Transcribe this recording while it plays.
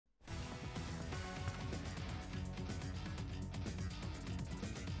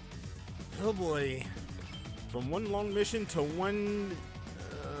Oh boy. From one long mission to one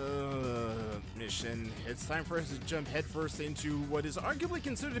mission, it's time for us to jump headfirst into what is arguably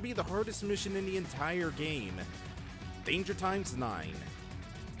considered to be the hardest mission in the entire game. Danger times 9.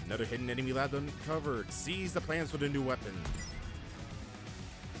 Another hidden enemy lab uncovered. Seize the plans for the new weapon.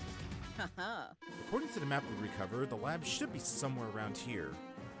 Haha. According to the map we recovered, the lab should be somewhere around here.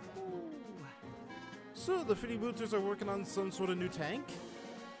 So the freebooters are working on some sort of new tank?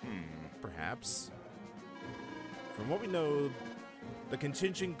 Perhaps. From what we know, the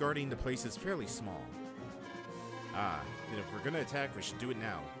contingent guarding the place is fairly small. And if we're gonna attack, we should do it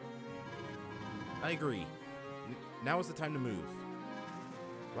now. I agree. Now is the time to move.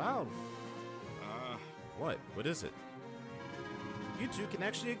 Wow. What? What is it? You two can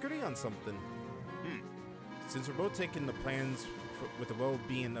actually agree on something. Since we're both taking the plans with the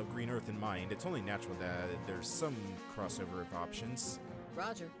well-being of Green Earth in mind, it's only natural that there's some crossover of options.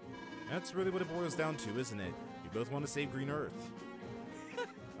 Roger. That's really what it boils down to, isn't it? We both want to save Green Earth.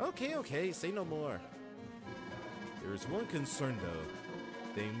 Okay, say no more. There's one concern,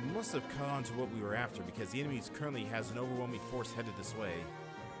 though. They must have caught on to what we were after, because the enemy currently has an overwhelming force headed this way.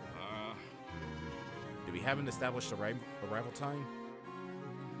 Do we haven't established arrival time?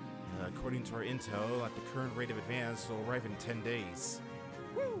 According to our intel, at the current rate of advance, they'll arrive in 10 days.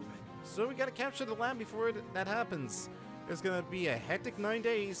 Woo! So we gotta capture the lab before that happens. It's gonna be a hectic 9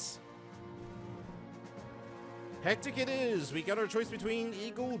 days. Hectic it is! We got our choice between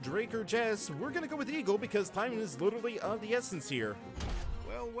Eagle, Drake, or Jess. We're gonna go with Eagle because time is literally of the essence here.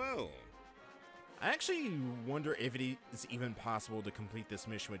 Well. I actually wonder if it is even possible to complete this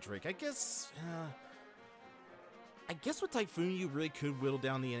mission with Drake. I guess with Typhoon you really could whittle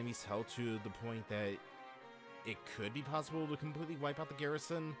down the enemy's health to the point that it could be possible to completely wipe out the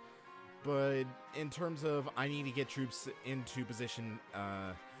garrison. But in terms of I need to get troops into position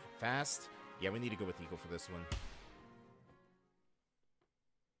fast, yeah, we need to go with Eagle for this one.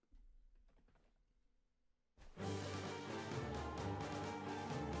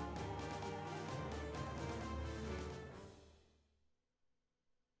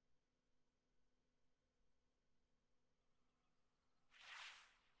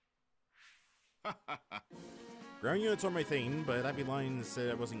 Ground units are my thing, but I'd be lying to say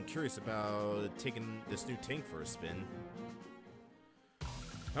I wasn't curious about taking this new tank for a spin.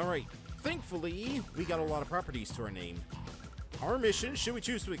 Alright, thankfully, we got a lot of properties to our name. Our mission, should we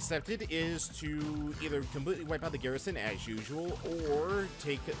choose to accept it, is to either completely wipe out the garrison as usual, or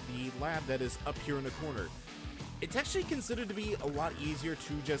take the lab that is up here in the corner. It's actually considered to be a lot easier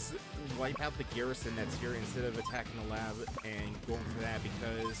to just wipe out the garrison that's here instead of attacking the lab and going for that,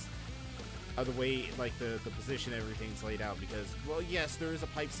 because of the way, like, the position everything's laid out. Because, well, yes, there is a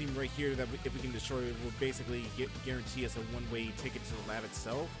pipe seam right here that if we can destroy it, will basically guarantee us a one-way ticket to the lab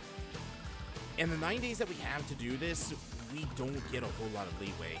itself. And the 9 days that we have to do this, we don't get a whole lot of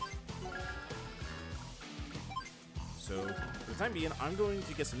leeway. So, for the time being, I'm going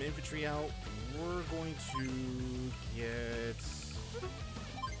to get some infantry out. We're going to get...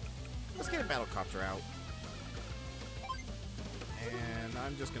 let's get a battlecopter out. And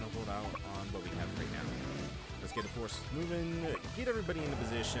I'm just going to hold out on what we have right now. Let's get the forces moving, get everybody into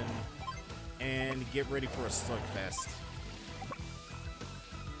position, and get ready for a slugfest.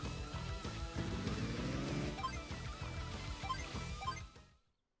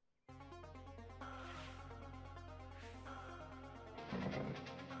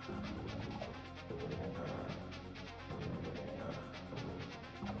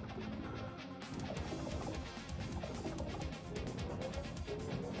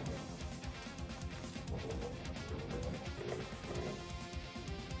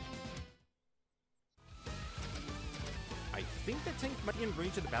 I think that tank might be in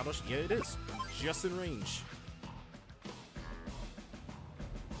range of the battleship. Yeah, it is. Just in range.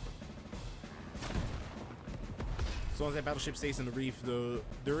 As long as that battleship stays in the reef, though,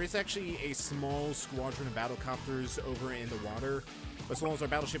 there is actually a small squadron of battlecopters over in the water. But as long as our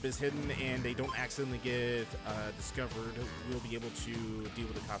battleship is hidden and they don't accidentally get discovered, we'll be able to deal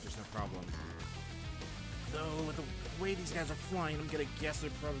with the copters no problem. Though, with the way these guys are flying, I'm gonna guess they're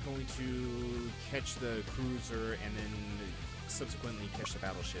probably going to catch the cruiser and then subsequently catch the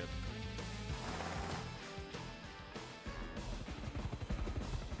battleship.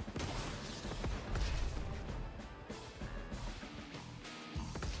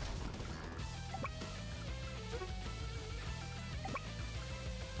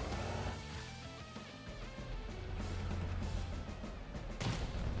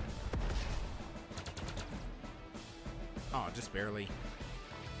 Oh, just barely.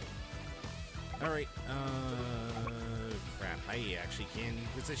 Alright, crap. I actually can't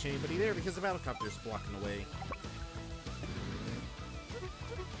position anybody there because the battlecopter's blocking the way.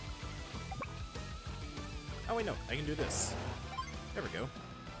 Oh wait, no, I can do this. There we go.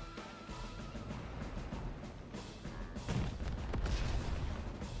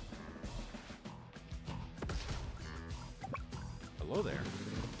 Hello there.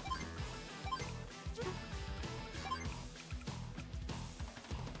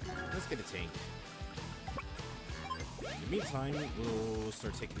 Let's get a tank. In the meantime, we'll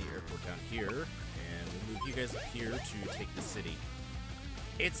start taking the airport down here, and we'll move you guys up here to take the city.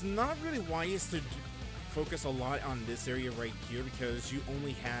 It's not really wise to focus a lot on this area right here because you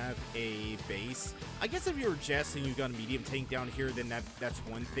only have a base. I guess if you're Jess and you got a medium tank down here, then that's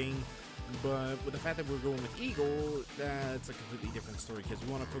one thing. But with the fact that we're going with Eagle, that's a completely different story because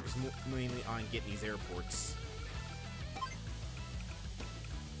we want to focus mainly on getting these airports.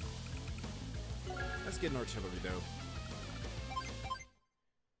 Let's get an artillery though.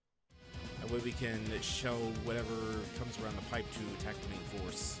 That way we can shell whatever comes around the pipe to attack the main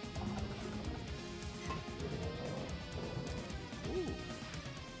force. Ooh.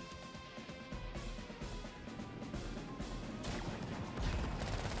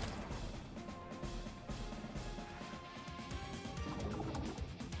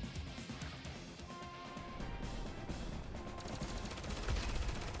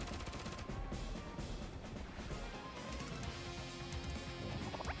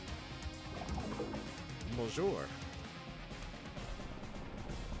 Bonjour.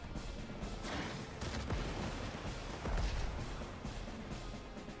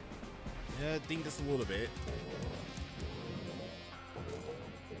 Yeah, ding this a little bit.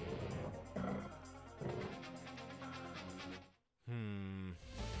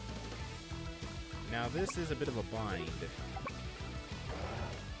 Now this is a bit of a bind.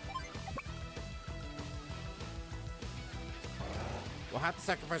 We'll have to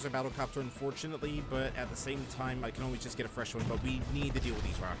sacrifice our battlecopter, unfortunately, but at the same time, I can always just get a fresh one, but we need to deal with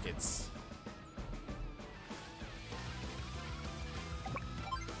these rockets.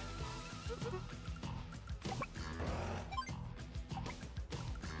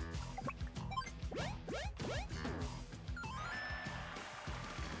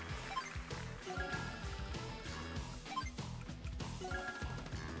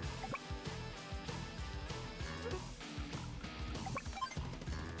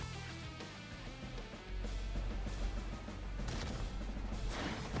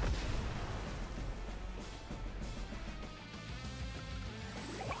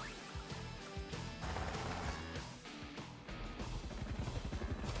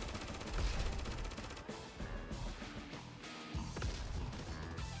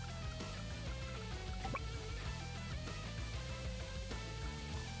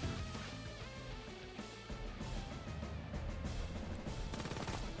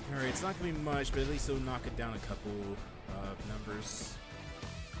 Alright, it's not going to be much, but at least it'll knock it down a couple of numbers.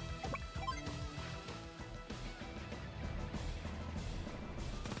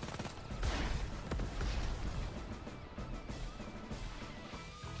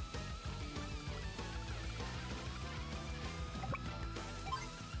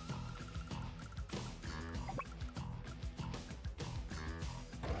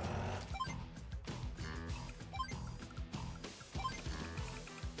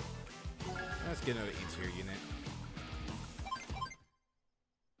 Let's get another E-tier unit.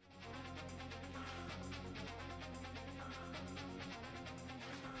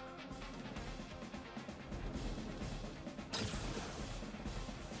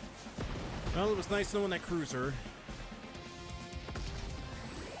 Well, it was nice knowing that cruiser.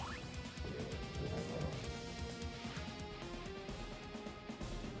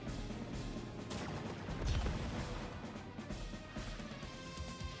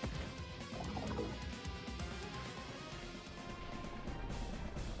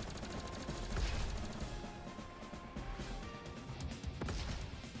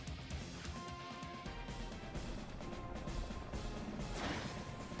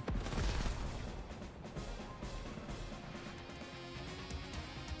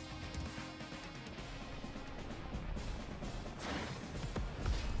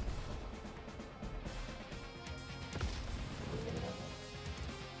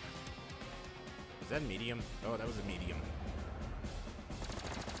 Is that medium? Oh, that was a medium.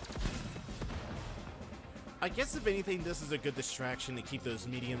 I guess if anything, this is a good distraction to keep those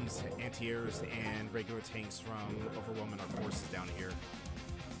mediums, anti-airs, and regular tanks from overwhelming our forces down here.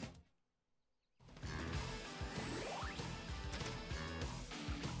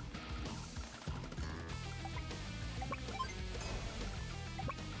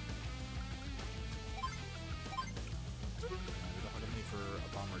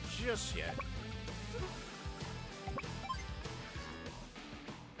 just yet.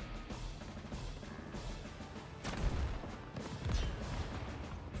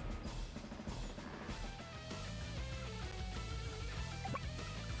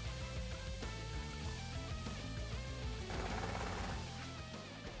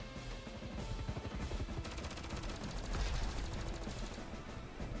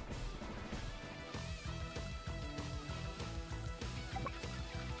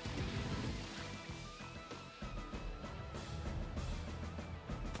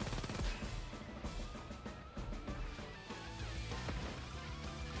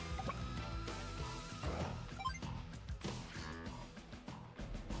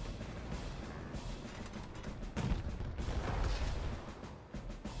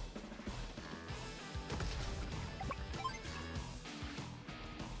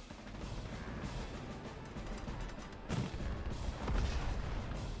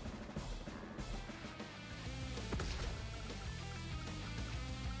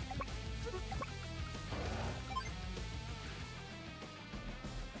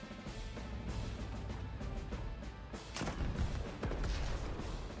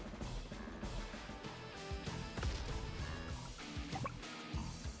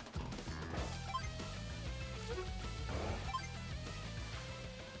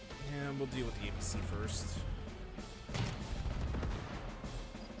 And we'll deal with the ABC first.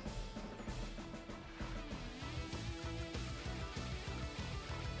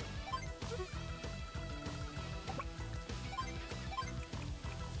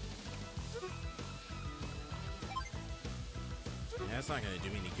 Yeah, it's not going to do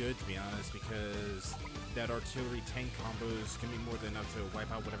me any good, to be honest, because that artillery tank combos can be more than enough to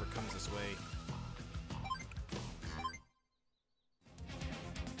wipe out whatever comes this way.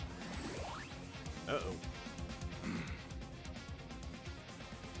 Uh-oh.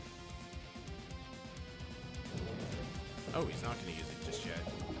 Oh, he's not going to use it just yet.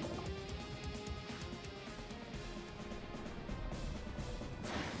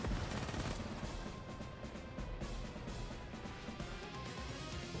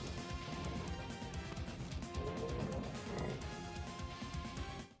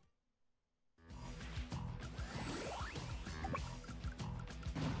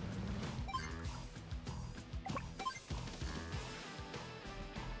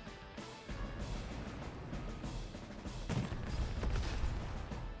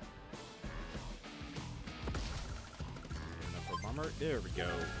 There we go.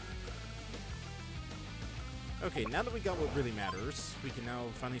 Okay, now that we got what really matters, we can now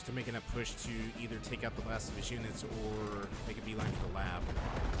finally start making a push to either take out the last of his units or make a beeline for the lab.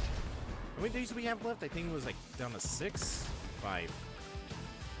 How many days do we have left? I think it was like down to 6? 5.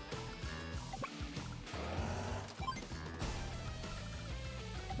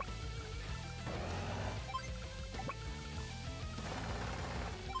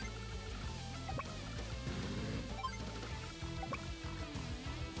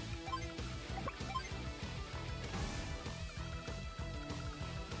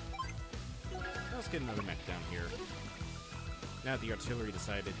 Let's get another mech down here. Now the artillery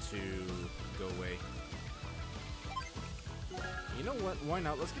decided to go away. You know what? Why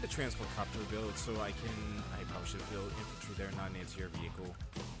not? Let's get a transport copter build so I probably should build infantry there, not an anti-air vehicle.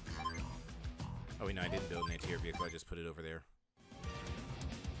 Oh wait, no, I didn't build an anti-air vehicle, I just put it over there.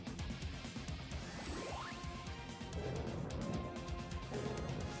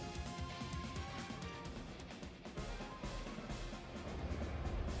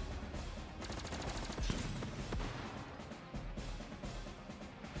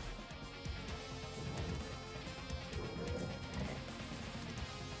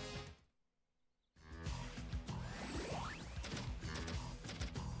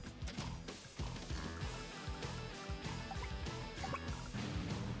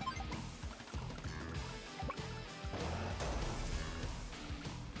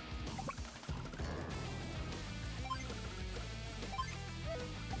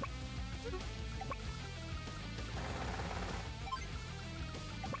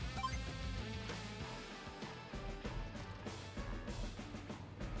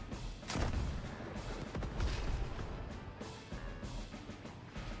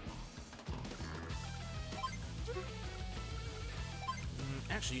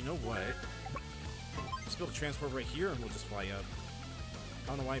 Actually, you know what? Just build a transport right here and we'll just fly up. I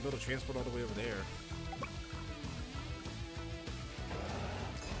don't know why I built a transport all the way over there.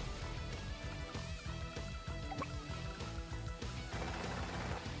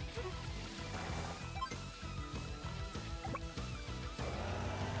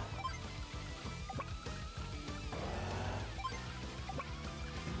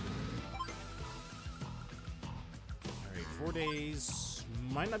 4 days.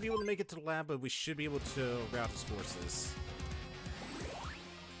 Might not be able to make it to the lab, but we should be able to rout his forces.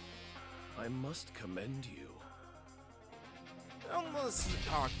 I must commend you. Unless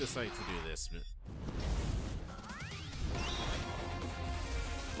Hawke decides to do this.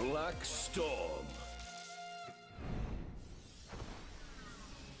 Black Storm.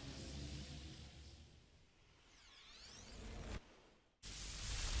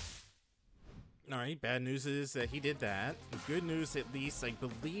 Alright, bad news is that he did that. Good news, at least, I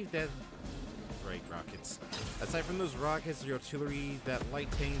believe that... Right, rockets. Aside from those rockets, the artillery, that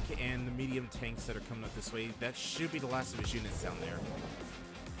light tank, and the medium tanks that are coming up this way, that should be the last of his units down there.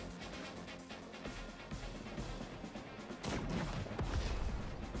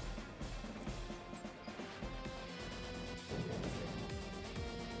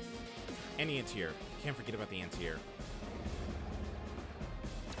 And the anti-air. Can't forget about the anti-air.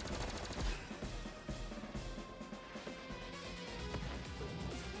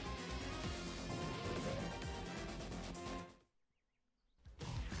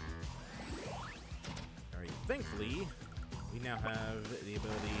 Alright, thankfully, we now have the ability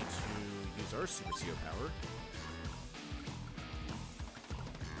to use our Super CO power.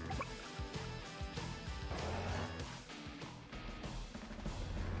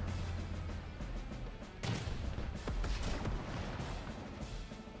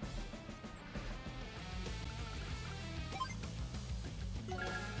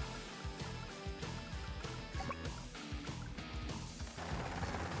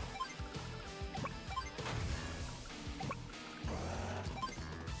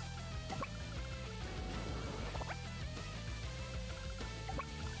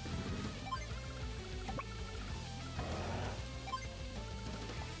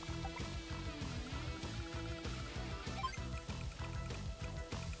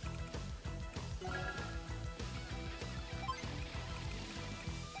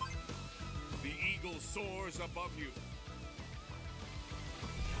 Soars above you.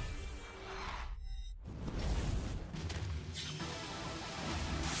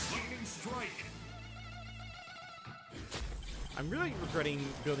 Lightning strike. I'm really regretting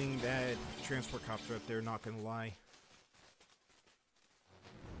building that transport copter up there, not gonna lie.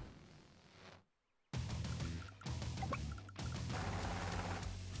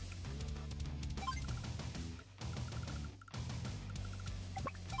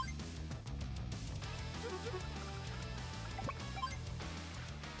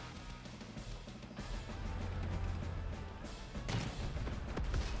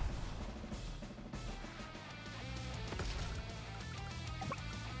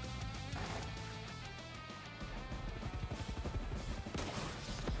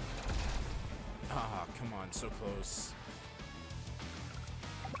 Ah, come on, so close.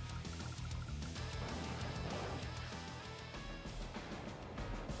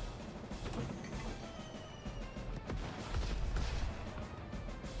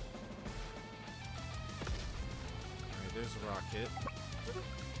 Alright, there's a rocket.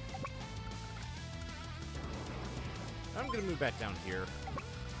 I'm gonna move back down here.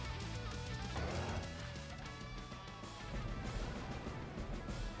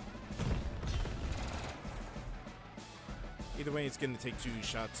 Either way, it's going to take 2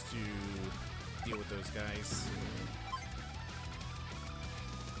 shots to deal with those guys.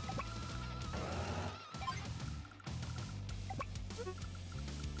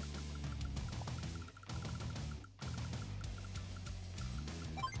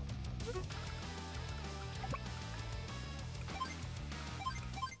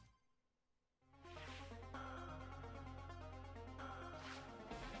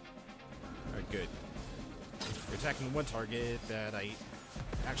 Alright, good. You're attacking one target that I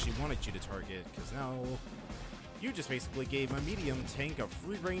actually wanted you to target, because now you just basically gave my medium tank a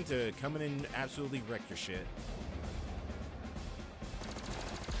free reign to come in and absolutely wreck your shit.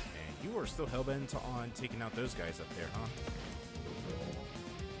 And you are still hellbent on taking out those guys up there, huh?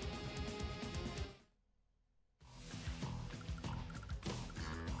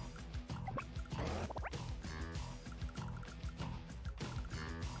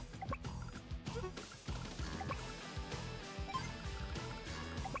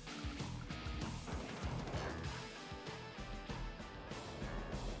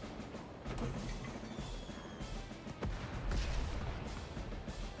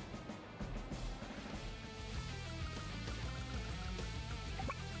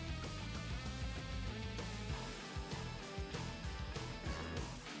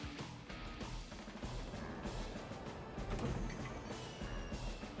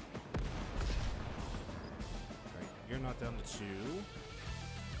 You're not down to 2.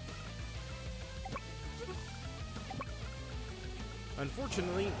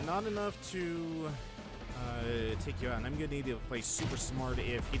 Unfortunately, not enough to take you out. And I'm going to need to play super smart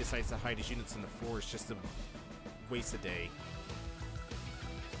if he decides to hide his units in the forest just to waste a day.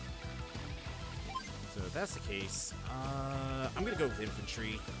 So if that's the case, I'm going to go with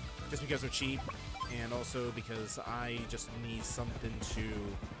infantry just because they're cheap and also because I just need something to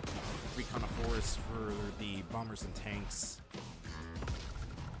recon a forest for the bombers and tanks.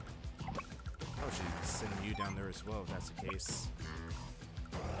 I should send you down there as well if that's the case.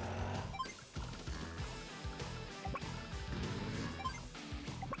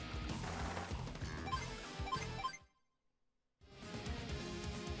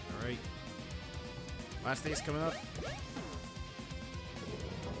 Alright. Last day's coming up.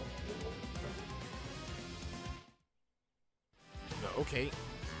 Okay.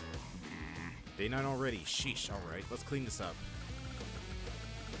 Day 9 already. Sheesh. Alright, let's clean this up.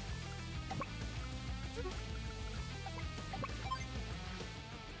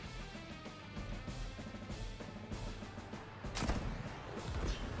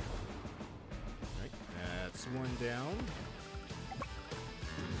 One down.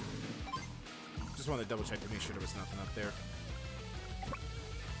 Just wanted to double check to make sure there was nothing up there.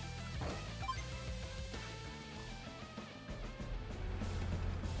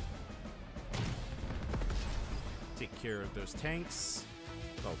 Take care of those tanks.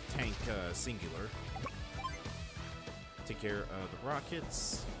 Well, tank singular. Take care of the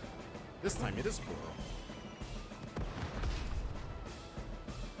rockets. This time it is plural.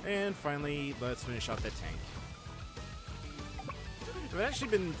 And finally, let's finish off that tank. It would actually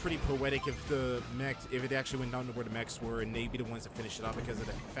been pretty poetic if the mechs, if it actually went down to where the mechs were and they'd be the ones that finish it off because of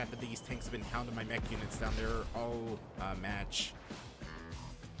the fact that these tanks have been hounding my mech units down there all match.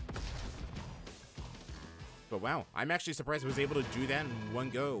 But wow, I'm actually surprised I was able to do that in one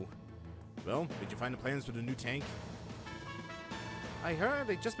go. Well, did you find the plans for the new tank? I heard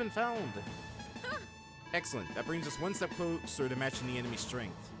they've just been found. Excellent. That brings us one step closer to matching the enemy's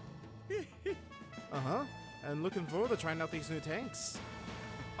strength. Uh-huh. And looking forward to trying out these new tanks.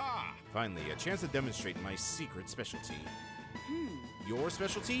 Ah! Finally, a chance to demonstrate my secret specialty. Your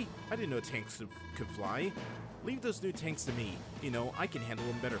specialty? I didn't know tanks could fly. Leave those new tanks to me. You know, I can handle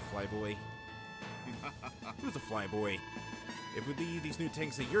them better, Flyboy. Who's a Flyboy? If we leave these new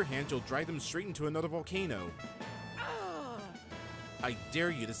tanks in your hands, you'll drive them straight into another volcano. I dare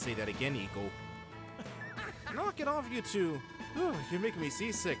you to say that again, Eagle. Knock it off, you two. Oh, you're making me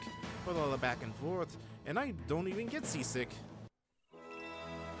seasick. With all the back and forth, and I don't even get seasick.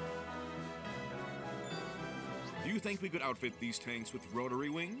 Do you think we could outfit these tanks with rotary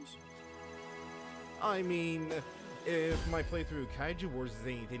wings? I mean, if my playthrough of Kaiju Wars is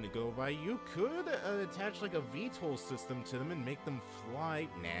anything to go by, you could attach like a VTOL system to them and make them fly.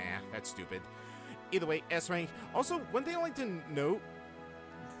 Nah, that's stupid. Either way, S rank. Also, one thing I like to note,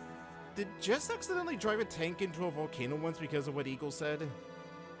 did Jess accidentally drive a tank into a volcano once because of what Eagle said?